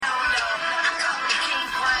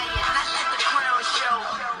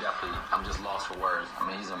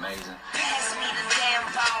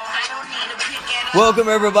Welcome,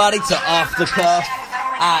 everybody, to Off the Cuff.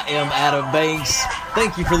 I am Adam Banks.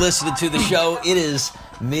 Thank you for listening to the show. It is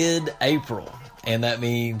mid-April, and that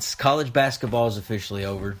means college basketball is officially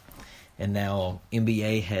over, and now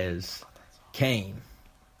NBA has came,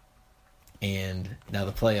 and now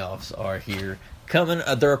the playoffs are here.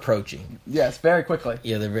 They're approaching. Yes, very quickly.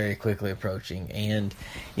 Yeah, they're very quickly approaching. And,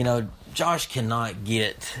 Josh cannot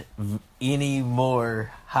get any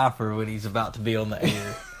more hyper when he's about to be on the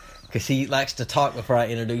air because he likes to talk before I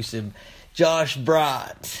introduce him. Josh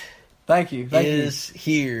Bright Thank you. is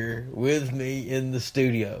here with me in the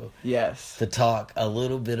studio. Yes. To talk a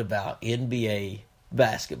little bit about NBA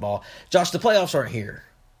basketball. Josh, the playoffs aren't here,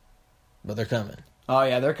 but they're coming. Oh,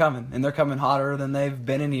 yeah, they're coming. And they're coming hotter than they've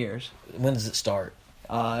been in years. When does it start?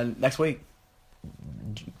 Next week.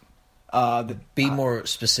 Be more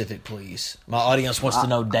specific, please. My audience wants to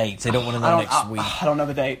know dates. They don't want to know next week. I don't know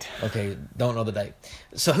the date. Okay, don't know the date.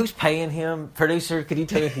 So who's paying him? Producer, could you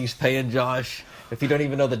tell me who's paying Josh if you don't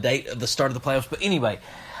even know the date of the start of the playoffs? But anyway,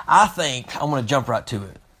 I think I'm going to jump right to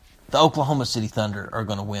it. The Oklahoma City Thunder are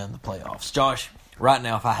going to win the playoffs. Josh, right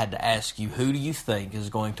now, if I had to ask you, who do you think is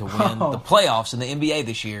going to win the playoffs in the NBA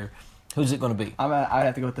this year, who's it going to be? I'd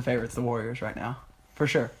have to go with the favorites, the Warriors, right now. For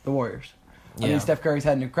sure, the Warriors. Yeah. I mean, Steph Curry's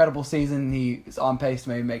had an incredible season. He's on pace to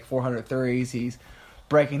maybe make 400 threes. He's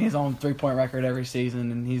breaking his own three-point record every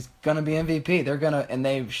season, and he's going to be MVP.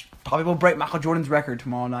 They probably will break Michael Jordan's record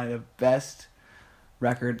tomorrow night of best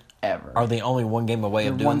record ever. Are they only one game away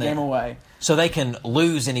of doing that? One game away. So they can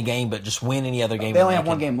lose any game, but just win any other game. They only have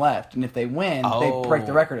one game left, and if they win, they break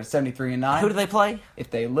the record at 73-9. Who do they play?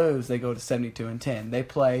 If they lose, they go to 72-10. They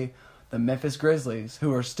play the Memphis Grizzlies,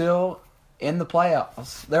 who are still in the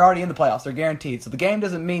playoffs. They're already in the playoffs. They're guaranteed. So the game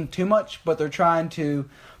doesn't mean too much, but they're trying to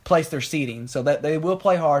place their seeding. So that they will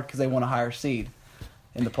play hard because they want a higher seed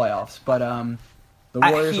in the playoffs. But the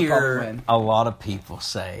Warriors will probably win. A lot of people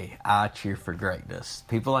say, I cheer for greatness.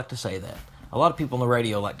 People like to say that. A lot of people on the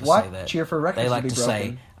radio like to say that. Cheer for records. They like to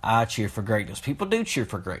say, I cheer for greatness. People do cheer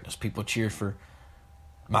for greatness. People cheer for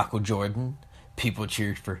Michael Jordan. People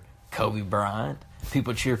cheer for Kobe Bryant.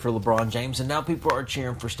 People cheer for LeBron James, and now people are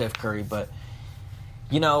cheering for Steph Curry. But,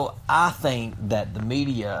 I think that the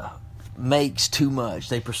media makes too much.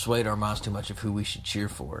 They persuade our minds too much of who we should cheer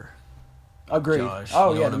for. Agreed. Josh,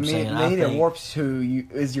 the media warps who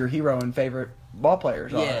is your hero and favorite ball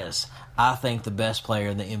players are. Yes. I think the best player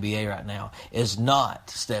in the NBA right now is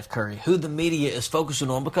not Steph Curry, who the media is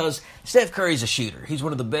focusing on, because Steph Curry's a shooter. He's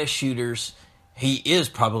one of the best shooters. He is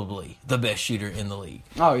probably the best shooter in the league.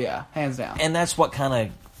 Oh, yeah. Hands down. And that's what kind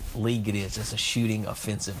of league it is. It's a shooting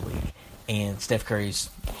offensive league. And Steph Curry's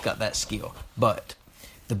got that skill. But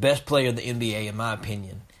the best player in the NBA, in my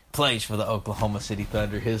opinion, plays for the Oklahoma City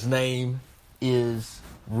Thunder. His name is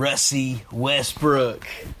Russell Westbrook.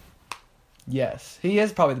 Yes. He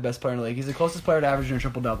is probably the best player in the league. He's the closest player to averaging a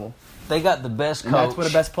triple-double. They got the best coach. And that's what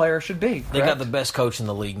a best player should be. They got the best coach in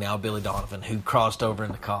the league now, Billy Donovan, who crossed over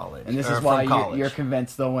into college. And this is why you're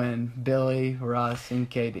convinced they'll win. Billy, Russ, and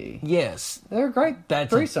KD. Yes. They're a great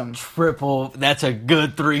threesome. That's a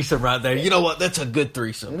good threesome right there. You know what? That's a good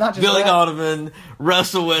threesome. Not just Billy Donovan,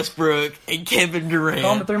 Russell Westbrook, and Kevin Durant. Call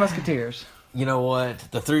them the Three Musketeers. You know what?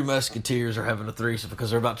 The Three Musketeers are having a threesome because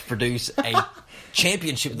they're about to produce a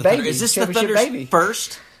championship. Is this the Thunder's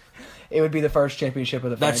first? It would be the first championship of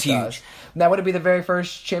the franchise. That's huge. Now, would it be the very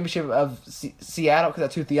first championship of Seattle? Because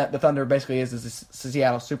that's who the Thunder basically is the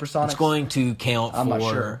Seattle Supersonics. It's going to count for... I'm not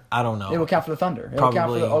sure. I don't know. It will count for the Thunder. It will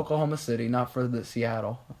count for the Oklahoma City, not for the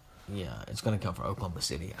Seattle. Yeah, it's going to count for Oklahoma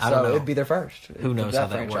City. I don't know. It'd be their first. Who knows how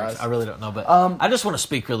that works? I really don't know. But I just want to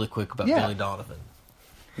speak really quick about Billy Donovan.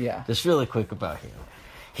 Yeah. Just really quick about him.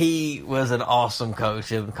 He was an awesome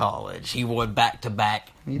coach in college. He won back-to-back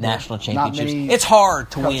national championships. It's hard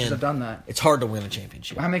to win. Coaches have done that. It's hard to win a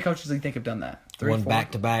championship. How many coaches do you think have done that? 3, Won 4?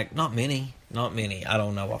 back-to-back. Not many. I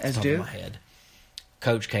don't know off the top of my head.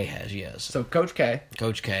 Coach K has, yes. So Coach K.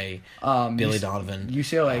 Billy Donovan.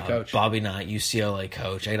 UCLA coach. Bobby Knight, UCLA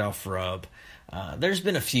coach. Adolph Rupp. There's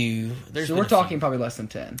been a few. We're talking probably less than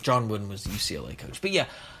 10. John Wooden was the UCLA coach. But yeah,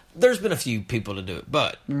 there's been a few people to do it.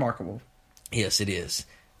 But remarkable. Yes, it is.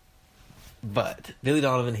 But Billy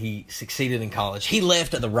Donovan, he succeeded in college. He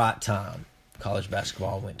left at the right time. College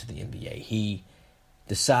basketball went to the NBA. He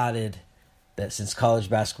decided that since college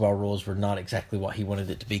basketball rules were not exactly what he wanted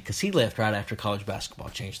it to be, because he left right after college basketball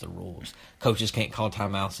changed the rules. Coaches can't call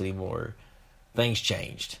timeouts anymore. Things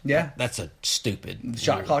changed. Yeah. That's a stupid The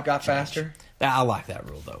shot clock got faster. I like that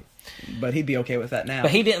rule, though. But he'd be okay with that now. But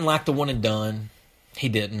he didn't like the one and done. He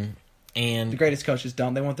didn't. And the greatest coaches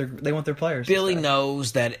don't. They want their players. Billy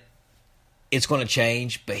knows that it's going to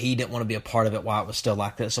change, but he didn't want to be a part of it while it was still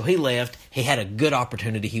like that. So he left. He had a good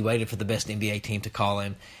opportunity. He waited for the best NBA team to call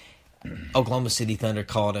him. Oklahoma City Thunder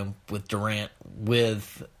called him with Durant,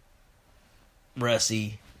 with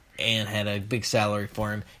Russie, and had a big salary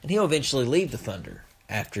for him. And he'll eventually leave the Thunder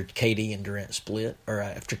after KD and Durant split, or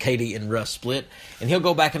after KD and Russ split. And he'll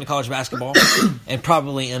go back into college basketball and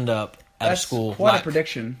probably end up out of school. Quite a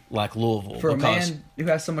prediction. Like Louisville. For a man who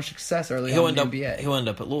has so much success early on in the NBA. He'll end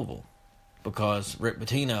up at Louisville because Rick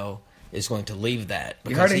Pitino is going to leave that.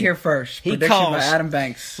 You heard it here first. Prediction by Adam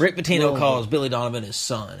Banks. Rick Pitino calls Billy Donovan his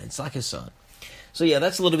son. It's like his son. So, yeah,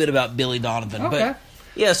 that's a little bit about Billy Donovan. Okay. But,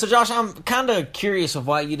 yeah, so, Josh, I'm kind of curious of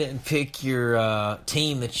why you didn't pick your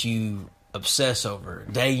team that you obsess over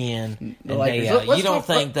day in and day out. You don't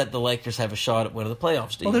think that the Lakers have a shot at winning the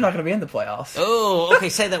playoffs, do you? Well, they're not going to be in the playoffs. Oh, okay.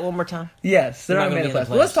 Say that one more time. Yes, they're not going to be in the playoffs.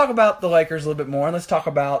 Well, let's talk about the Lakers a little bit more, and let's talk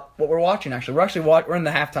about what we're watching, actually. We're in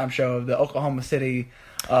the halftime show of the Oklahoma City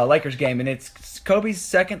Lakers game, and it's Kobe's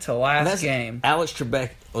second to last game. Alex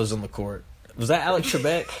Trebek was on the court. Was that Alex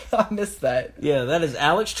Trebek? I missed that. Yeah, that is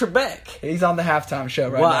Alex Trebek. He's on the halftime show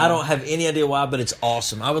right now. Well, I don't have any idea why, but it's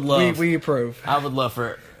awesome. I would love... We approve. I would love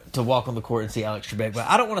to walk on the court and see Alex Trebek, but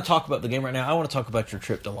I don't want to talk about the game right now. I want to talk about your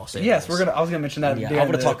trip to Los Angeles. Yes, I was going to mention that. Yeah, I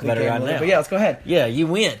want to talk about it right now. But yeah, let's go ahead. Yeah, you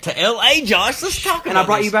went to L.A., Josh. Let's talk about it. And I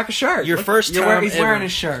brought you back a shirt. Your first time He's wearing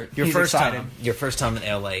his shirt. He's excited. Your first time in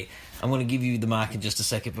L.A. I'm going to give you the mic in just a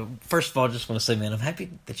second, but first of all, I just want to say, man, I'm happy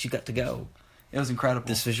that you got to go. It was incredible.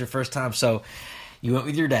 This was your first time, so you went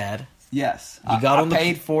with your dad. Yes. I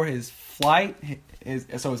paid for his flight, his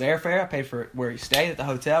airfare. I paid for where he stayed at the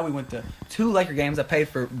hotel. We went to 2 Laker games. I paid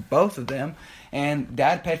for both of them. And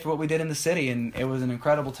Dad paid for what we did in the city, and it was an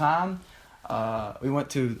incredible time. We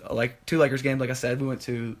went to 2 Lakers games, like I said. We went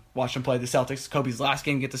to watch them play the Celtics. Kobe's last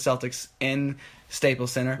game, get the Celtics in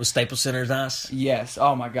Staples Center. Was Staples Center nice? Yes.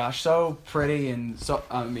 Oh my gosh, so pretty, and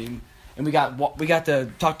and we got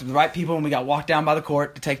to talk to the right people, and we got walked down by the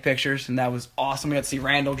court to take pictures, and that was awesome. We got to see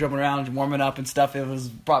Randall dribbling around and warming up and stuff. It was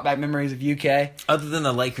brought back memories of UK. Other than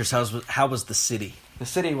the Lakers, how was the city? The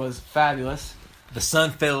city was fabulous. The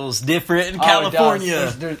sun feels different in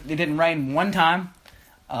California. It didn't rain one time.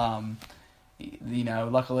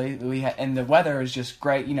 Luckily and the weather is just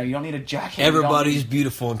great. You don't need a jacket. Everybody's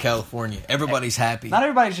beautiful in California. Everybody's happy. Not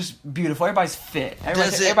everybody's just beautiful. Everybody's fit.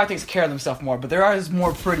 Everybody takes care of themselves more. But there is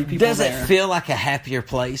more pretty people. Does it feel like a happier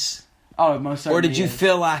place? Oh, most certainly. Or did you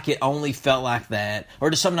feel like it only felt like that?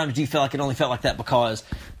 Or sometimes do you feel like it only felt like that because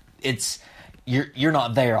you're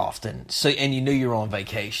not there often, and you knew you were on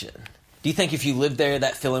vacation? Do you think if you lived there,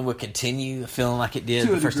 that feeling would continue, feeling like it did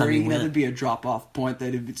the first time you went? There'd be a drop-off point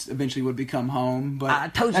that it eventually would become home. But I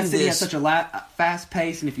told you that city has such a fast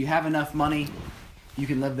pace, and if you have enough money, you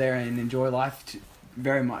can live there and enjoy life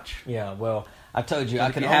very much. Yeah, well, I told you,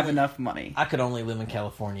 if you have enough money. I could only live in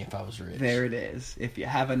California if I was rich. There it is. If you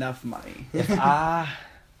have enough money. If I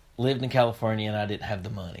lived in California and I didn't have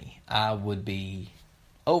the money, I would be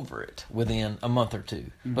over it within a month or two,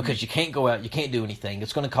 because you can't go out, you can't do anything.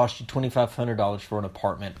 It's going to cost you $2,500 for an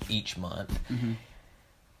apartment each month.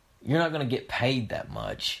 You're not going to get paid that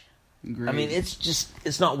much. Agreed. I mean,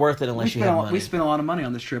 it's not worth it unless you have money. We spent a lot of money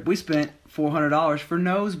on this trip. We spent $400 for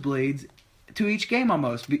nosebleeds to each game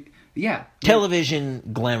almost. Yeah. Television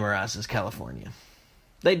glamorizes California.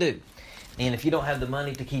 They do. And if you don't have the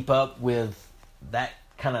money to keep up with that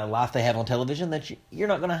kind of life they have on television, you're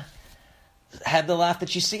not going to have the life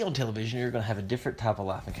that you see on television. You're going to have a different type of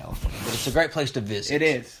life in California. But it's a great place to visit. It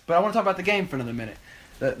is. But I want to talk about the game for another minute.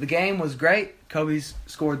 The game was great. Kobe's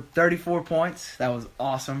scored 34 points. That was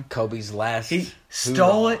awesome. Kobe's last. He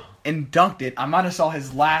stole it and dunked it. I might have saw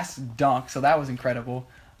his last dunk, so that was incredible.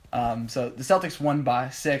 So the Celtics won by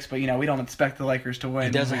 6, but we don't expect the Lakers to win.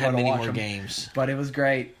 He doesn't have many more games. But it was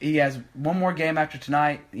great. He has one more game after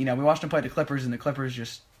tonight. We watched him play the Clippers, and the Clippers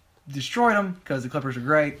just destroyed him because the Clippers are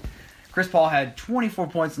great. Chris Paul had 24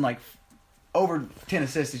 points and over 10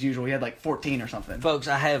 assists as usual. He had 14 or something. Folks,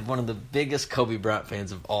 I have one of the biggest Kobe Bryant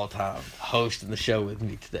fans of all time hosting the show with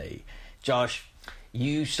me today. Josh,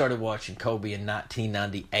 you started watching Kobe in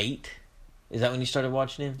 1998. Is that when you started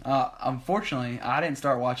watching him? Unfortunately, I didn't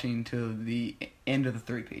start watching until the end of the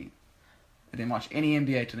three-peat. I didn't watch any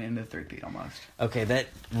NBA till the end of the three-peat almost. Okay, that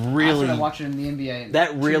really... I started watching the NBA in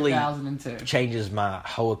that really 2002. Changes my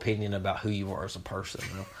whole opinion about who you are as a person.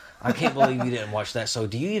 I can't believe you didn't watch that. So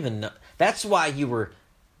do you even know? That's why you were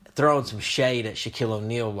throwing some shade at Shaquille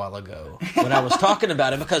O'Neal a while ago when I was talking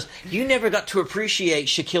about him, because you never got to appreciate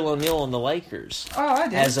Shaquille O'Neal and the Lakers. Oh, I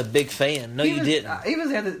did. As a big fan. No, you didn't. He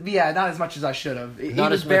was not as much as I should have. He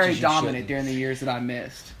was very dominant during the years that I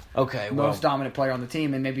missed. Okay, well. Most dominant player on the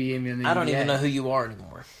team, and maybe even in the NBA. I don't even know who you are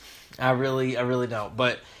anymore. I really don't.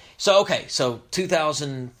 But so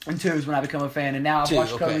 2000 and 2 is when I become a fan, and now I've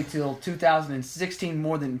watched Kobe till 2016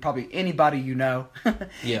 more than probably anybody you know.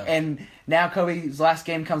 Yeah. And now Kobe's last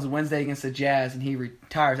game comes Wednesday against the Jazz, and he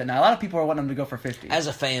retires. And now a lot of people are wanting him to go for 50. As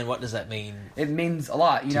a fan, what does that mean? It means a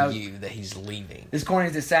lot, you know. You that he's leaving. As corny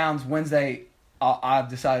as it sounds, Wednesday I've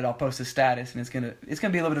decided I'll post a status, and it's gonna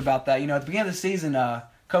be a little bit about that. You know, at the beginning of the season,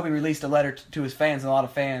 Kobe released a letter to his fans, and a lot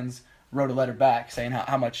of fans wrote a letter back saying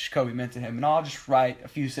how much Kobe meant to him. And I'll just write a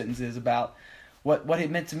few sentences about what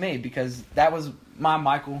it meant to me, because that was my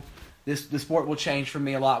Michael. The sport will change for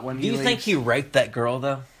me a lot when he leaves. Do you think he raped that girl,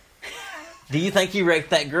 though? Do you think he raped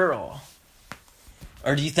that girl?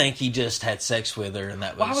 Or do you think he just had sex with her and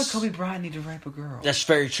that was... Why would Kobe Bryant need to rape a girl? That's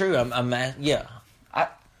very true. Yeah.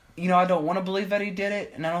 I don't want to believe that he did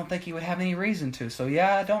it, and I don't think he would have any reason to. So,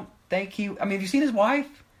 yeah, I don't think he... I mean, have you seen his wife?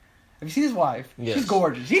 Yes. She's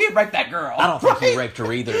gorgeous. He didn't rape that girl. I don't think he raped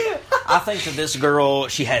her either. I think that this girl,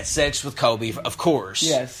 she had sex with Kobe, of course.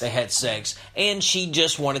 Yes. They had sex. And she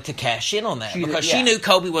just wanted to cash in on that. Because yeah. she knew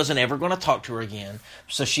Kobe wasn't ever going to talk to her again.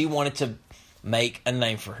 So she wanted to make a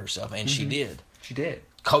name for herself. And she did. She did.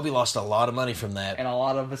 Kobe lost a lot of money from that. And a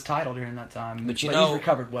lot of his title during that time. But he's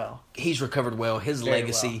recovered well. He's recovered well. His Very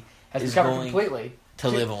legacy has is recovered going completely to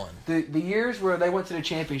live on. The years where they went to the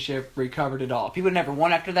championship recovered it all. If he would never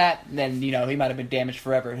won after that, then, you know, he might have been damaged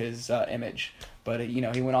forever, his image. But, you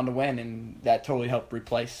know, he went on to win, and that totally helped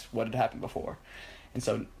replace what had happened before. And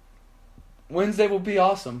so Wednesday will be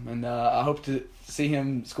awesome, and I hope to see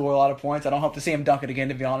him score a lot of points. I don't hope to see him dunk it again,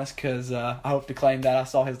 to be honest, because I hope to claim that I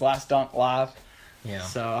saw his last dunk live. Yeah.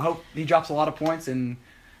 So I hope he drops a lot of points, and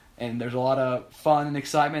there's a lot of fun and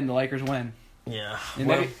excitement, and the Lakers win. Yeah. And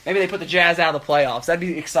maybe they put the Jazz out of the playoffs. That'd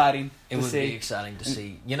be exciting to see. It would be exciting to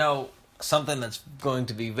see. You know, something that's going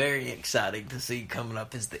to be very exciting to see coming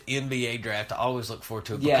up is the NBA draft. I always look forward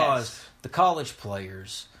to it because the college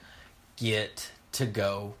players get to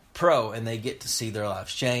go pro, and they get to see their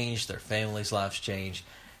lives change, their families' lives change.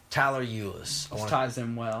 Tyler Ulis. This ties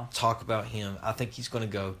them well. Talk about him. I think he's going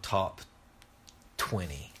to go top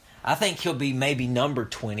 20. I think he'll be maybe number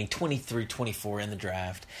 20, 23, 24 in the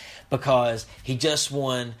draft because he just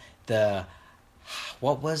won the,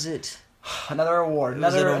 what was it? Another award.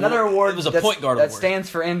 Another award. It was a point guard award. That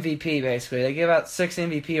stands for MVP, basically. They give out 6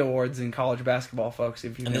 MVP awards in college basketball, folks,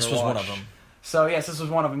 if you've And never this was watched. one of them. So, yes, this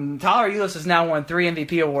was one of them. Tyler Ulis has now won 3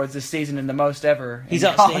 MVP awards this season and the most ever He's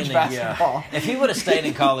in college outstanding, basketball. Yeah. If he would have stayed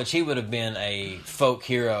in college, he would have been a folk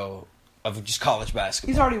hero of just college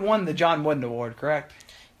basketball. He's already won the John Wooden Award, correct?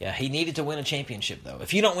 Yeah, he needed to win a championship, though.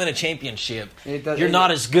 If you don't win a championship, you're not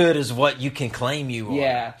as good as what you can claim you are.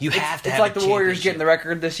 Yeah. You have to It's have like a the Warriors championship. getting the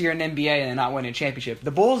record this year in NBA and not winning a championship. The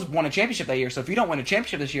Bulls won a championship that year, so if you don't win a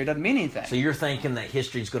championship this year, it doesn't mean anything. So you're thinking that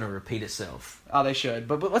history's going to repeat itself. Oh, they should.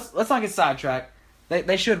 But let's not get sidetracked.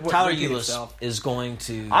 They should Tyler repeat Ulis itself. is going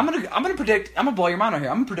to... I'm gonna predict. I'm gonna blow your mind right here.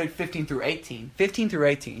 I'm gonna predict 15 through 18. 15 through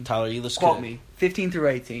 18. Tyler Ulis Quote could. me. 15 through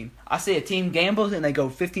 18. I say a team gambles and they go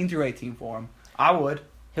 15 through 18 for him. I would.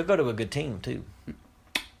 He'll go to a good team, too.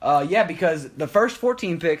 Yeah, because the first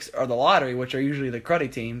 14 picks are the lottery, which are usually the cruddy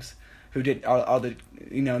teams who are the,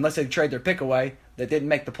 you know, unless they trade their pick away, that didn't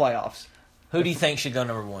make the playoffs. Who do you think should go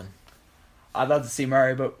number 1? I'd love to see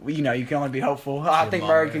Murray, but you know you can only be hopeful. I think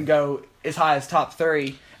Murray can go as high as top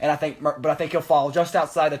 3, and I think he'll fall just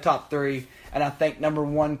outside the top 3, and I think number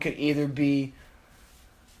 1 could either be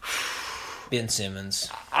Ben Simmons.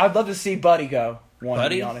 I'd love to see Buddy go. To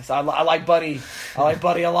be honest, I like Buddy. I like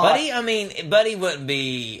Buddy a lot. Buddy wouldn't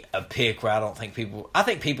be a pick where I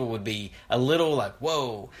think people would be a little like,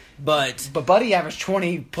 whoa, but Buddy averaged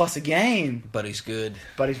 20 plus a game. Buddy's good.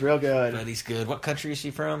 Buddy's real good. Buddy's good. What country is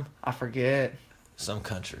he from? I forget. Some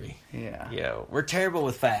country. Yeah. We're terrible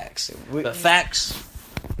with facts. But facts,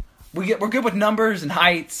 we're good with numbers and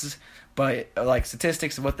heights, but like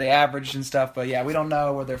statistics of what they averaged and stuff. But yeah, we don't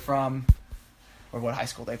know where they're from or what high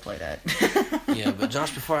school they played at. Yeah, but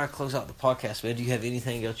Josh, before I close out the podcast, man, do you have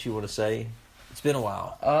anything else you want to say? It's been a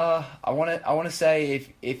while. I want to say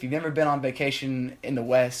if you've never been on vacation in the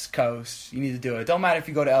West Coast, you need to do it. It don't matter if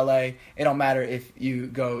you go to LA. It don't matter if you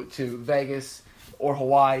go to Vegas or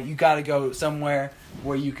Hawaii. You got to go somewhere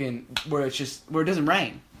where it doesn't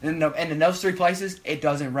rain. And in those 3 places, it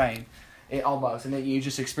doesn't rain. Almost, and then you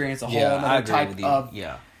just experience a whole other type of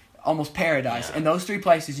almost paradise. Yeah. In those 3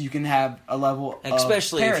 places, you can have a level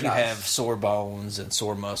especially of if you paradise. have sore bones and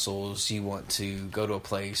sore muscles, you want to go to a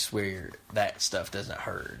place where that stuff doesn't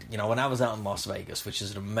hurt. You know, when I was out in Las Vegas, which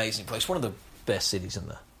is an amazing place, one of the best cities in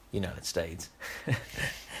the United States,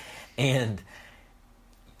 and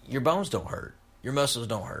your bones don't hurt, your muscles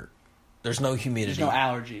don't hurt. There's no humidity. There's no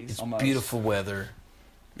allergies. It's almost. beautiful weather.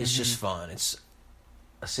 It's just fun. It's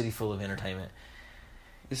a city full of entertainment.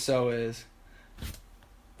 It so is.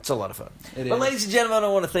 It's a lot of fun. It But is. ladies and gentlemen, I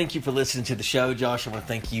want to thank you for listening to the show. Josh, I want to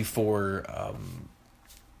thank you for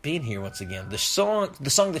being here once again. The song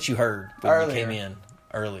that you heard when you Earlier. came in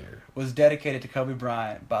earlier. Was dedicated to Kobe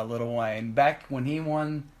Bryant by Lil Wayne back when he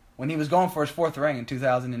was going for his 4th ring in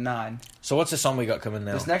 2009. So what's the song we got coming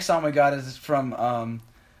now? This next song we got is from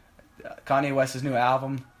Kanye West's new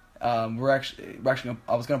album. We're actually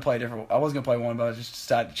I was gonna play one, but I just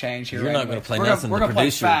decided to change here. You're not anyway. going to play We're nothing. Gonna, we're the gonna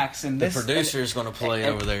producer, play facts, and the this producer is going to play it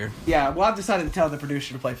over there. Yeah, well, I've decided to tell the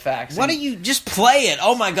producer to play facts. Why and- do you just play it?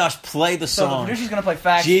 Oh my gosh, play the So the song. producer's gonna play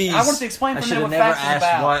facts. Jeez, I wanted to explain I from should there have what never facts is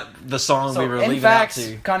asked about. what the song we were in leaving facts, out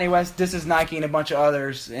to. Kanye West disses Nike and a bunch of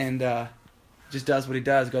others, and just does what he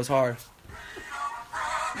does, goes hard.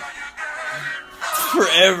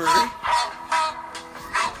 Forever.